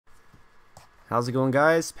How's it going,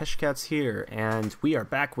 guys? Peshcats here, and we are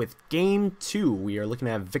back with Game 2. We are looking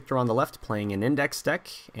at Victor on the left playing an index deck,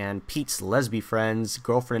 and Pete's Lesbifriends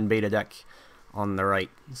girlfriend beta deck on the right.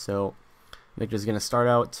 So Victor's going to start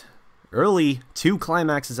out early, 2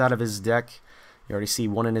 climaxes out of his deck. You already see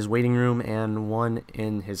one in his waiting room and one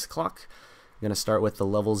in his clock. I'm going to start with the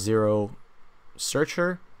level 0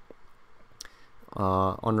 Searcher.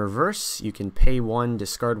 On reverse, you can pay 1,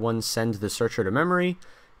 discard 1, send the Searcher to memory,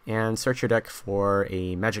 and search your deck for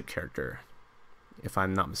a magic character, if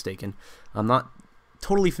I'm not mistaken. I'm not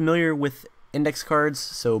totally familiar with index cards,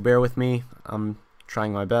 so bear with me. I'm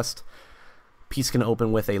trying my best. Pete's going to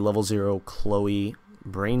open with a level 0 Chloe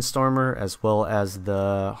Brainstormer, as well as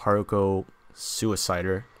the Haruko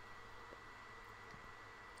Suicider.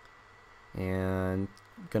 And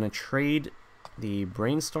going to trade the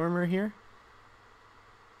Brainstormer here.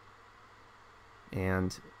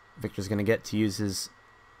 And Victor's going to get to use his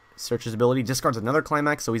Searcher's ability. Discards another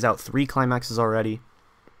climax, so he's out 3 climaxes already.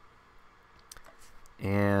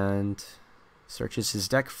 And searches his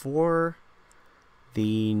deck for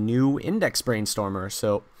the new Index Brainstormer.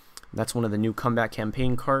 So that's one of the new comeback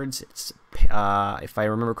campaign cards. It's if I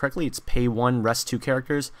remember correctly, it's pay 1, rest 2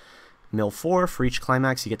 characters, mill 4. For each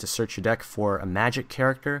climax, you get to search your deck for a magic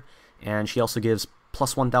character. And she also gives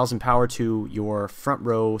plus 1,000 power to your front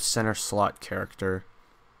row center slot character.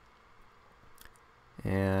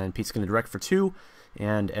 And Pete's going to direct for 2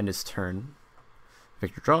 and end his turn.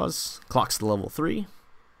 Victor draws, clocks to level 3.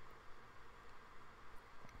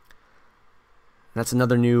 That's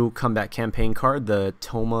another new comeback campaign card, the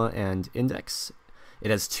Toma and Index. It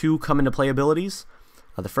has 2 come into play abilities.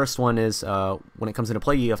 The first one is when it comes into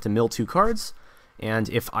play, you have to mill 2 cards, and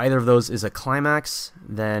if either of those is a climax,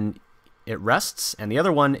 then it rests. And the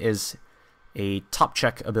other one is a top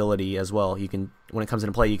check ability as well. You can, when it comes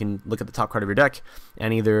into play, you can look at the top card of your deck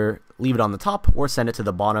and either leave it on the top or send it to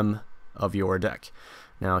the bottom of your deck.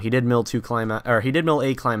 Now he did mill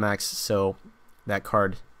a climax, so that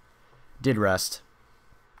card did rest.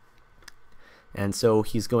 And so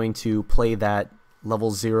he's going to play that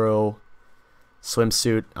level 0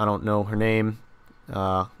 swimsuit, I don't know her name,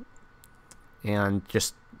 and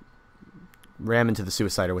just ram into the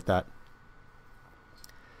Suicider with that.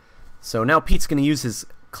 So now Pete's going to use his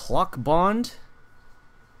Clock Bond,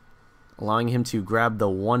 allowing him to grab the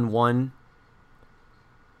 1/1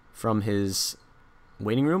 from his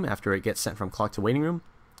waiting room after it gets sent from clock to waiting room.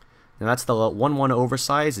 Now that's the 1/1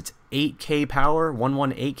 oversize. It's 8k power,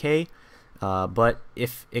 1/1 8k. But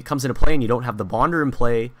if it comes into play and you don't have the Bonder in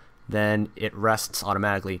play, then it rests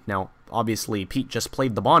automatically. Now, obviously, Pete just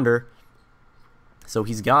played the Bonder, so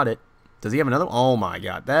he's got it. Does he have another? Oh my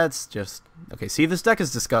god, that's just... Okay, see, this deck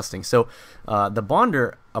is disgusting. So, the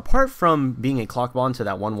Bonder, apart from being a Clock Bond to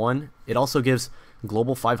that 1/1, it also gives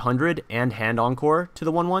Global 500 and Hand Encore to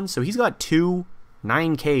the 1/1. So he's got 2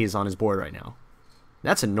 9Ks on his board right now.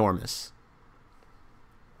 That's enormous.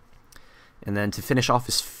 And then to finish off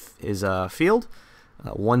his field,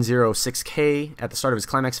 106k at the start of his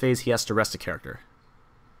climax phase, he has to rest a character.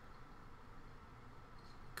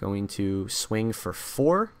 Going to swing for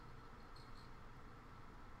 4.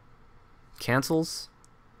 Cancels,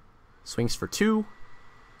 swings for 2,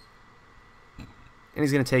 and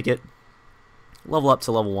he's going to take it, level up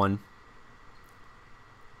to level 1,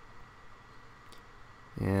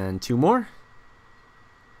 and 2 more.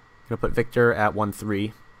 Going to put Victor at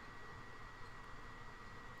 1/3.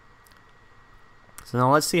 So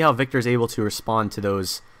now let's see how Victor's able to respond to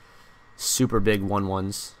those super big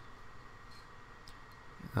 1/1s.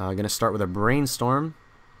 Going to start with a Brainstorm.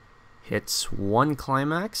 Hits 1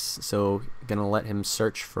 climax, so gonna let him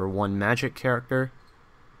search for 1 magic character.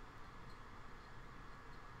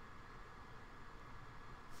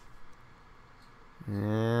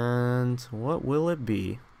 And what will it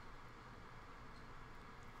be?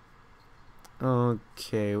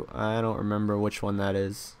 Okay, I don't remember which one that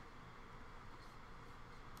is.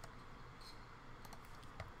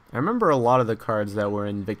 I remember a lot of the cards that were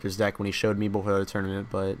in Victor's deck when he showed me before the tournament,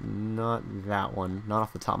 but not that one. Not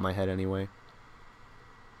off the top of my head, anyway.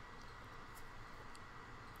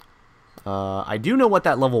 I do know what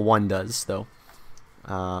that level 1 does, though.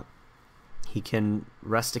 He can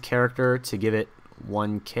rest a character to give it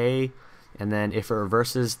 1k, and then if it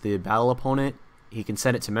reverses the battle opponent, he can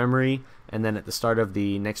send it to memory, and then at the start of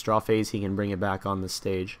the next draw phase, he can bring it back on the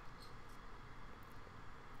stage.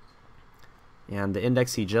 And the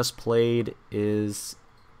index he just played is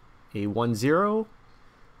a 1/0,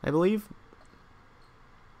 I believe.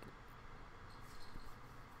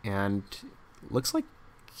 And looks like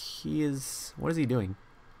he is... What is he doing?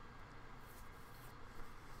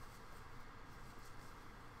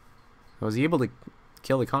 Was he able to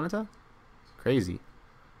kill the Kanata? Crazy.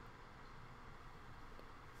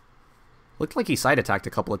 Looked like he side attacked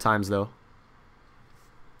a couple of times though.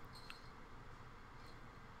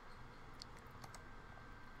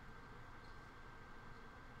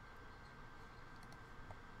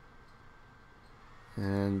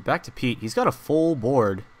 And back to Pete. He's got a full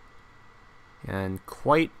board. And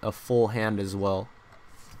quite a full hand as well.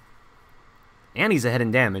 And he's ahead in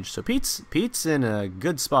damage. So Pete's in a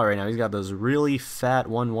good spot right now. He's got those really fat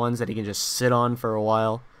 1/1s that he can just sit on for a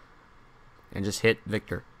while. And just hit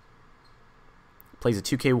Victor. Plays a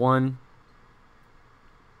 2k1.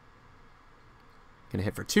 Gonna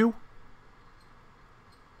hit for 2.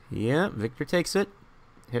 Yeah, Victor takes it.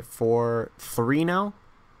 Hit for 3 now.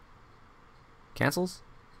 Cancels.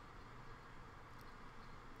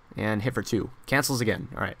 And hit for 2. Cancels again.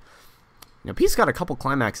 Alright. Now, Pete's got a couple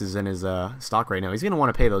climaxes in his stock right now. He's going to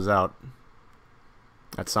want to pay those out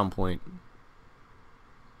at some point.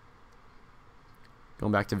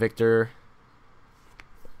 Going back to Victor.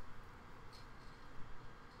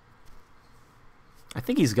 I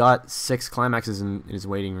think he's got 6 climaxes in his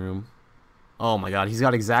waiting room. Oh my god, he's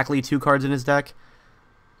got exactly 2 cards in his deck?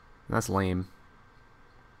 That's lame.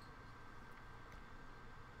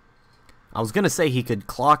 I was going to say he could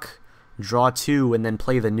clock, draw 2, and then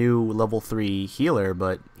play the new level 3 healer,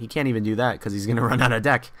 but he can't even do that because he's going to run out of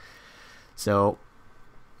deck. So,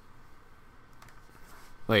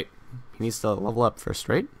 wait, he needs to level up first,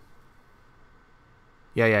 right?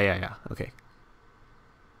 Yeah. Okay.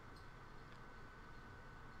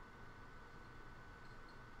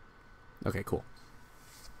 Okay, cool.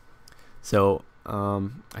 So,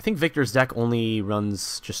 I think Victor's deck only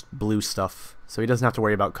runs just blue stuff, so he doesn't have to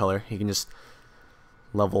worry about color. He can just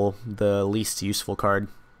level the least useful card.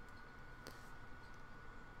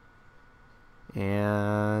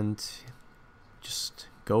 And just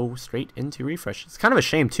go straight into refresh. It's kind of a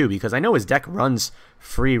shame, too, because I know his deck runs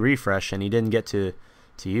free refresh, and he didn't get to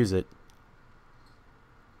use it.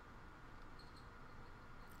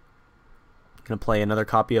 Gonna play another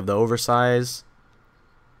copy of the Oversize.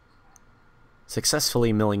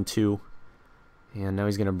 Successfully milling 2. And now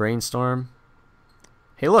he's gonna brainstorm.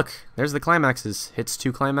 Hey look, there's the climaxes. Hits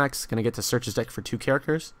 2 climax. Gonna get to search his deck for 2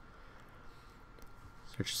 characters.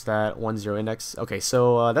 Searches that 1/0 index. Okay,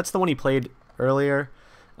 so that's the one he played earlier.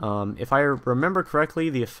 If I remember correctly,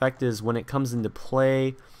 the effect is when it comes into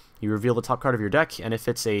play, you reveal the top card of your deck, and if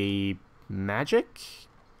it's a magic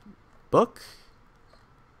book,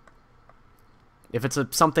 if it's a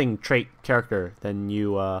something trait character, then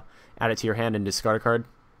you add it to your hand and discard a card.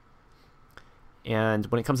 And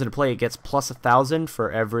when it comes into play, it gets plus 1,000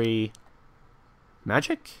 for every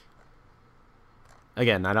magic.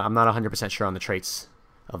 Again, I'm not 100% sure on the traits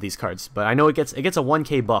of these cards, but I know it gets a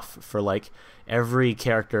 1k buff for like every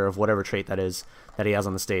character of whatever trait that is that he has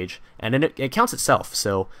on the stage, and then it counts itself.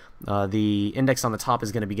 So the index on the top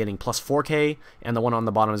is going to be getting plus 4k, and the one on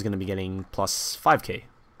the bottom is going to be getting plus 5k.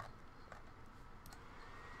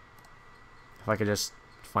 If I could just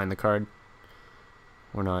find the card,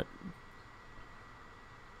 or not.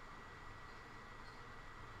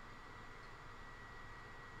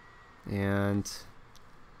 And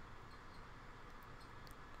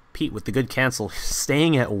Pete with the good cancel,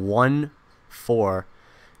 staying at 1-4.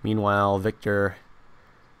 Meanwhile, Victor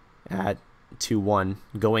at 2-1,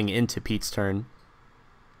 going into Pete's turn.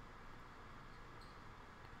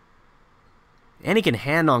 And he can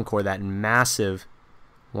hand encore that massive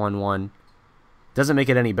 1-1. Doesn't make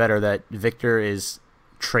it any better that Victor is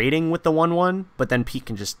trading with the 1-1, but then Pete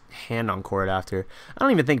can just hand encore it after. I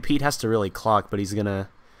don't even think Pete has to really clock, but he's gonna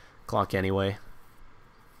clock anyway.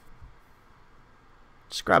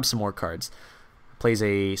 Just grab some more cards. Plays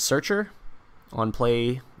a Searcher. On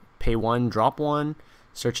play, pay 1, drop 1.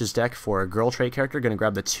 Search his deck for a girl trait character. Gonna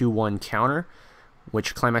grab the 2-1 counter,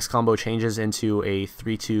 which climax combo changes into a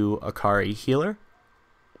 3-2 Akari healer.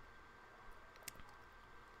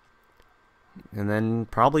 And then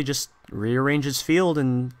probably just rearrange his field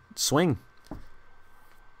and swing.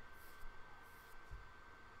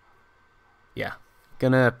 Yeah,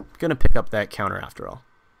 gonna pick up that counter after all.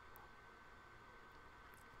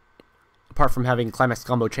 Apart from having climax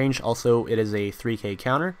combo change, also it is a 3k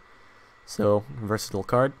counter, so versatile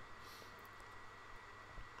card.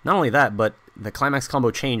 Not only that, but the climax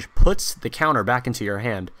combo change puts the counter back into your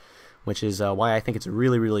hand, which is why I think it's a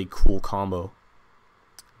really, really cool combo.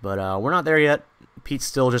 But we're not there yet. Pete's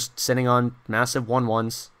still just sitting on massive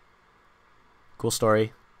 1-1s. Cool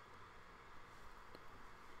story.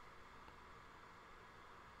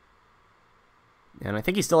 And I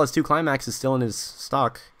think he still has 2 climaxes still in his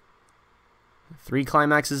stock. 3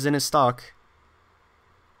 climaxes in his stock.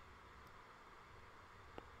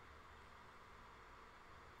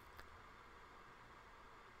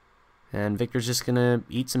 And Victor's just gonna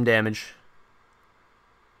eat some damage.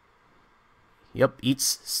 Yep,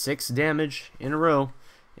 eats 6 damage in a row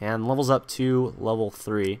and levels up to level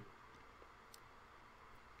 3.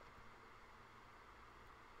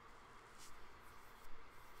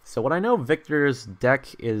 So what I know Victor's deck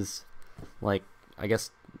is, like, I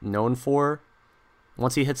guess known for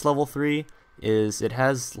once he hits level 3 is it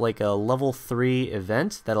has like a level 3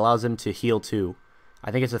 event that allows him to heal 2.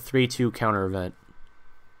 I think it's a 3/2 counter event.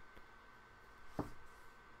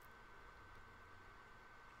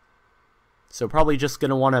 So probably just going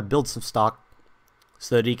to want to build some stock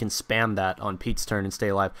so that he can spam that on Pete's turn and stay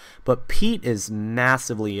alive. But Pete is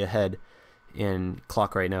massively ahead in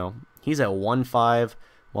clock right now. He's at 1-5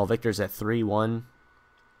 while Victor's at 3-1.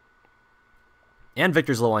 And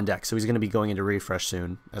Victor's low on deck, so he's going to be going into refresh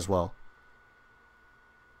soon as well.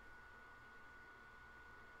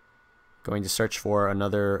 Going to search for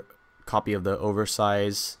another copy of the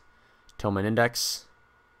oversize Toman Index.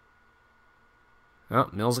 Oh,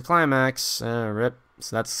 Mill's a climax. Rip.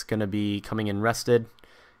 So that's going to be coming in rested.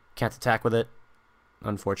 Can't attack with it.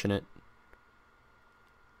 Unfortunate.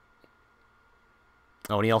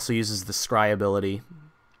 Oh, and he also uses the Scry ability.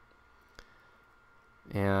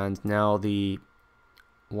 And now the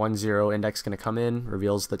 1-0 index going to come in.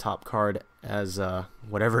 Reveals the top card as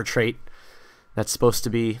whatever trait that's supposed to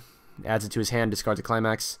be. Adds it to his hand. Discards a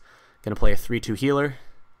climax. Going to play a 3/2 healer.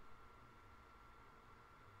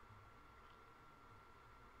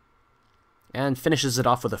 And finishes it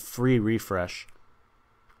off with a free refresh.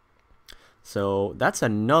 So that's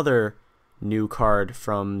another new card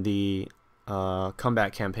from the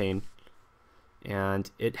comeback campaign.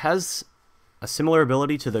 And it has a similar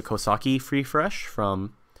ability to the Kosaki free fresh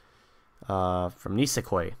from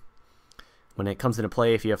Nisekoi. When it comes into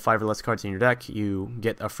play, if you have 5 or less cards in your deck, you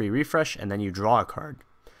get a free refresh and then you draw a card.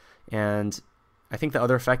 And I think the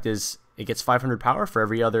other effect is it gets 500 power for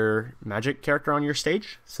every other magic character on your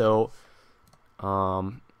stage. So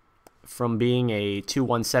from being a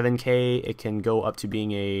 217k, it can go up to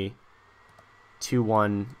being a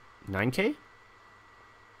 219k.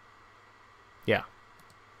 Yeah.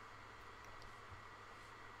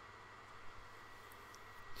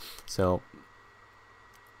 So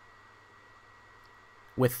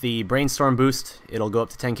with the Brainstorm boost, it'll go up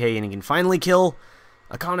to 10k and you can finally kill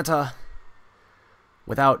a Kanata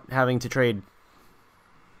without having to trade.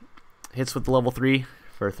 Hits with the level 3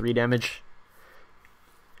 for 3 damage.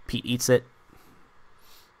 Pete eats it.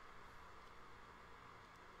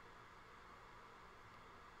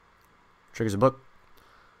 Triggers a book.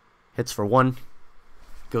 Hits for 1.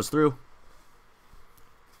 Goes through.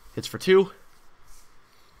 Hits for 2.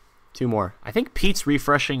 2 more. I think Pete's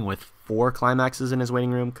refreshing with 4 climaxes in his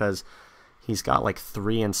waiting room because he's got like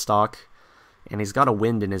 3 in stock. And he's got a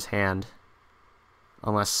wind in his hand.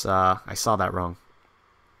 Unless I saw that wrong.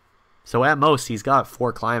 So at most, he's got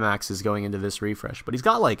 4 climaxes going into this refresh. But he's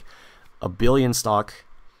got like a billion stock.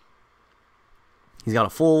 He's got a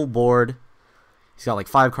full board. He's got like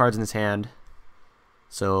 5 cards in his hand.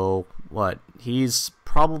 So what? He's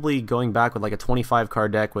probably going back with like a 25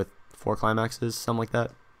 card deck with 4 climaxes, something like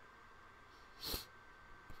that.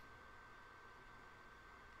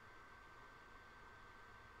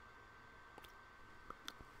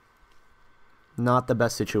 Not the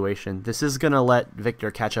best situation. This is going to let Victor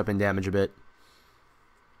catch up in damage a bit.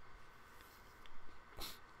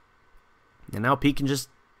 And now Pete can just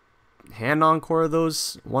hand encore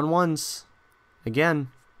those 1/1s again.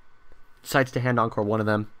 Decides to hand encore one of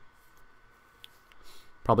them.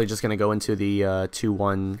 Probably just going to go into the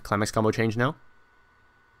 2-1 climax combo change now.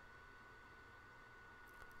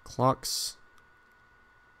 Clocks.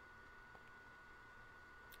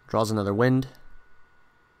 Draws another wind.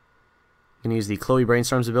 You can use the Chloe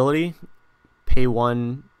Brainstorm's ability. Pay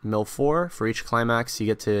 1, mill 4. For each climax, you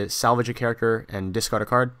get to salvage a character and discard a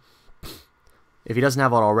card. If he doesn't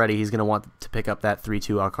have it already, he's going to want to pick up that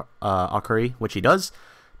 3/2 Akari, which he does.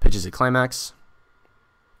 Pitches a climax.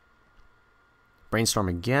 Brainstorm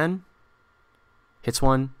again. Hits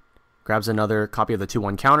 1. Grabs another copy of the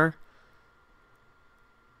 2/1 counter.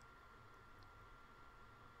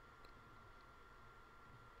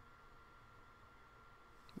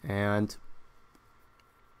 And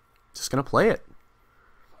just going to play it.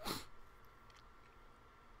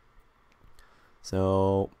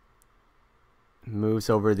 So moves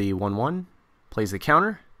over the 1/1, plays the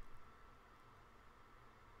counter.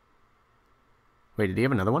 Wait, did he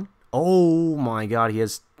have another one? Oh my god, he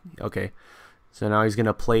has... Okay. So now he's going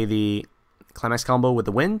to play the climax combo with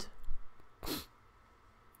the wind.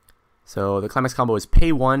 So the climax combo is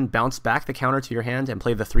pay 1, bounce back the counter to your hand, and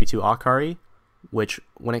play the 3/2 Akari, which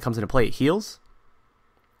when it comes into play, it heals.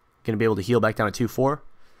 going to be able to heal back down to 2-4.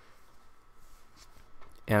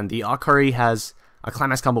 And the Akari has a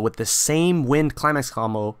climax combo with the same wind climax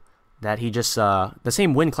combo that he just, the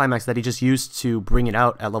same wind climax that he just used to bring it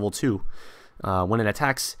out at level 2. When it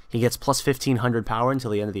attacks, he gets plus 1500 power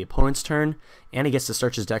until the end of the opponent's turn, and he gets to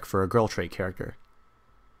search his deck for a girl trait character.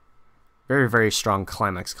 Very, very strong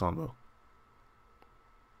climax combo.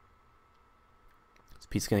 So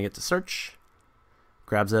Pete's going to get to search.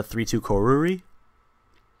 Grabs a 3-2 Koruri.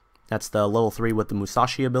 That's the level 3 with the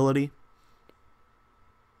Musashi ability.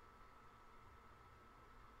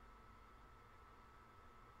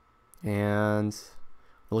 And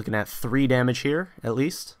we're looking at 3 damage here, at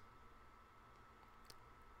least.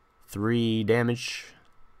 3 damage.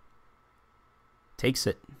 Takes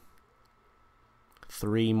it.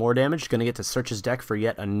 3 more damage. Gonna get to search his deck for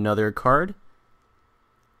yet another card.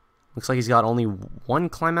 Looks like he's got only 1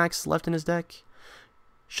 climax left in his deck.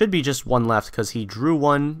 Should be just 1 left because he drew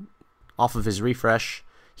 1 off of his refresh.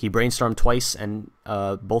 He brainstormed twice and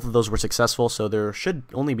both of those were successful, so there should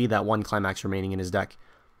only be that 1 climax remaining in his deck.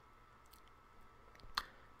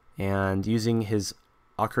 And using his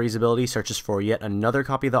Akari's ability, searches for yet another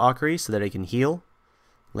copy of the Akari so that he can heal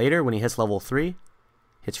later when he hits level 3.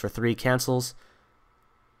 Hits for 3, cancels.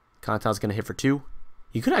 Kanata's going to hit for 2.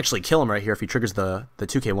 You could actually kill him right here if he triggers the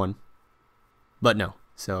 2k1. But no.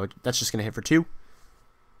 So that's just going to hit for 2.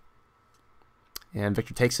 And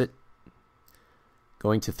Victor takes it.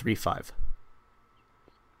 Going to 3-5.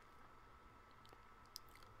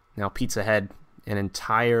 Now Pete's ahead an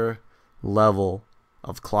entire level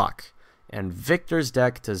of clock. And Victor's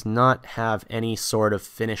deck does not have any sort of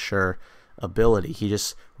finisher ability. He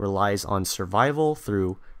just relies on survival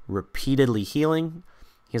through repeatedly healing.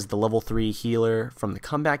 He has the level 3 healer from the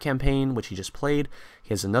comeback campaign, which he just played. He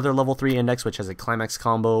has another level 3 index, which has a climax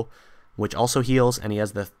combo, which also heals. And he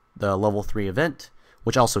has the level 3 event,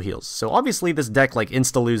 which also heals. So obviously this deck like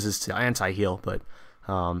insta-loses to anti-heal, but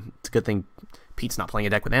it's a good thing Pete's not playing a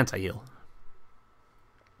deck with anti-heal.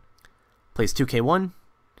 Plays 2k1.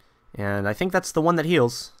 And I think that's the one that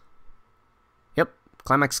heals. Yep.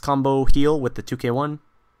 Climax combo heal with the 2k1.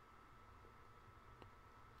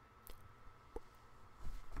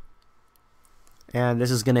 And this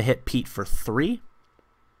is going to hit Pete for 3.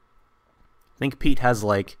 I think Pete has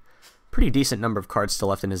like pretty decent number of cards still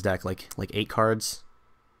left in his deck, like 8 cards.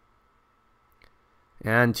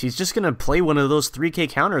 And he's just going to play one of those 3k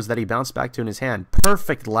counters that he bounced back to in his hand.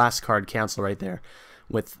 Perfect last card cancel right there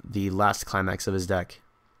with the last climax of his deck.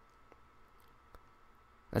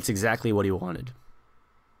 That's exactly what he wanted.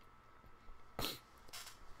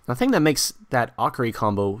 The thing that makes that Akari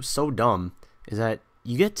combo so dumb is that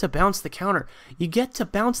you get to bounce the counter. You get to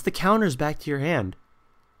bounce the counters back to your hand.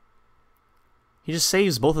 He just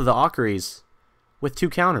saves both of the Akaris with 2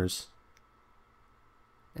 counters.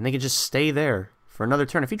 And they can just stay there for another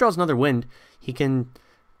turn. If he draws another wind, he can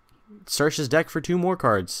search his deck for 2 more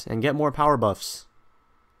cards and get more power buffs.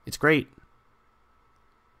 It's great.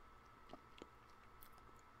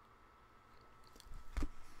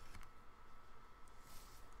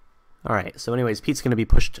 Alright, so anyways, Pete's going to be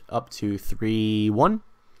pushed up to 3-1. I'm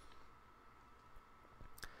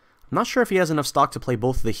not sure if he has enough stock to play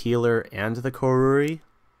both the healer and the Koruri.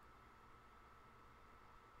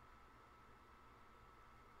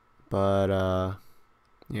 But,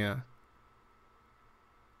 yeah.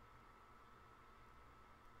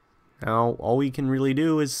 Now, all we can really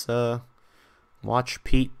do is watch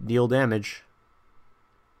Pete deal damage.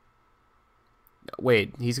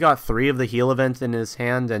 Wait, he's got 3 of the heal event in his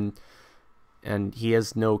hand, and he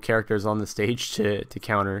has no characters on the stage to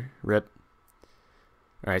counter. Rip.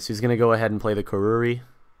 Alright, so he's going to go ahead and play the Koruri.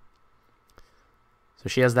 So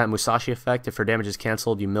she has that Musashi effect. If her damage is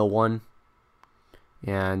cancelled, you mill 1.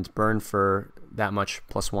 And burn for that much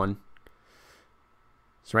plus 1.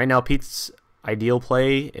 So right now, Pete's ideal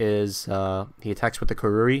play is he attacks with the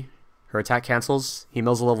Koruri. Her attack cancels. He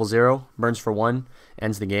mills a level 0. Burns for 1.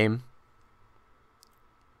 Ends the game.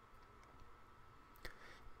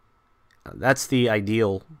 That's the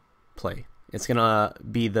ideal play. It's gonna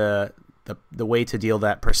be the way to deal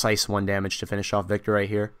that precise 1 damage to finish off Victor right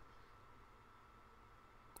here.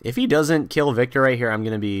 If he doesn't kill Victor right here, I'm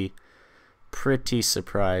gonna be pretty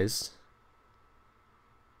surprised.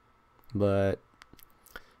 But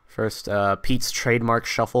first, Pete's trademark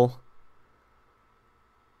shuffle.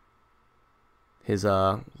 His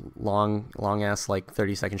long ass like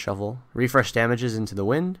 30-second shuffle. Refresh damages into the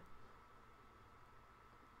wind.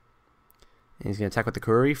 And he's going to attack with the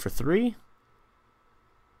Koruri for 3. And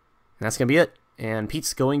that's going to be it. And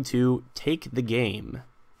Pete's going to take the game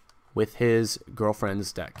with his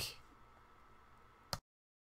girlfriend's deck.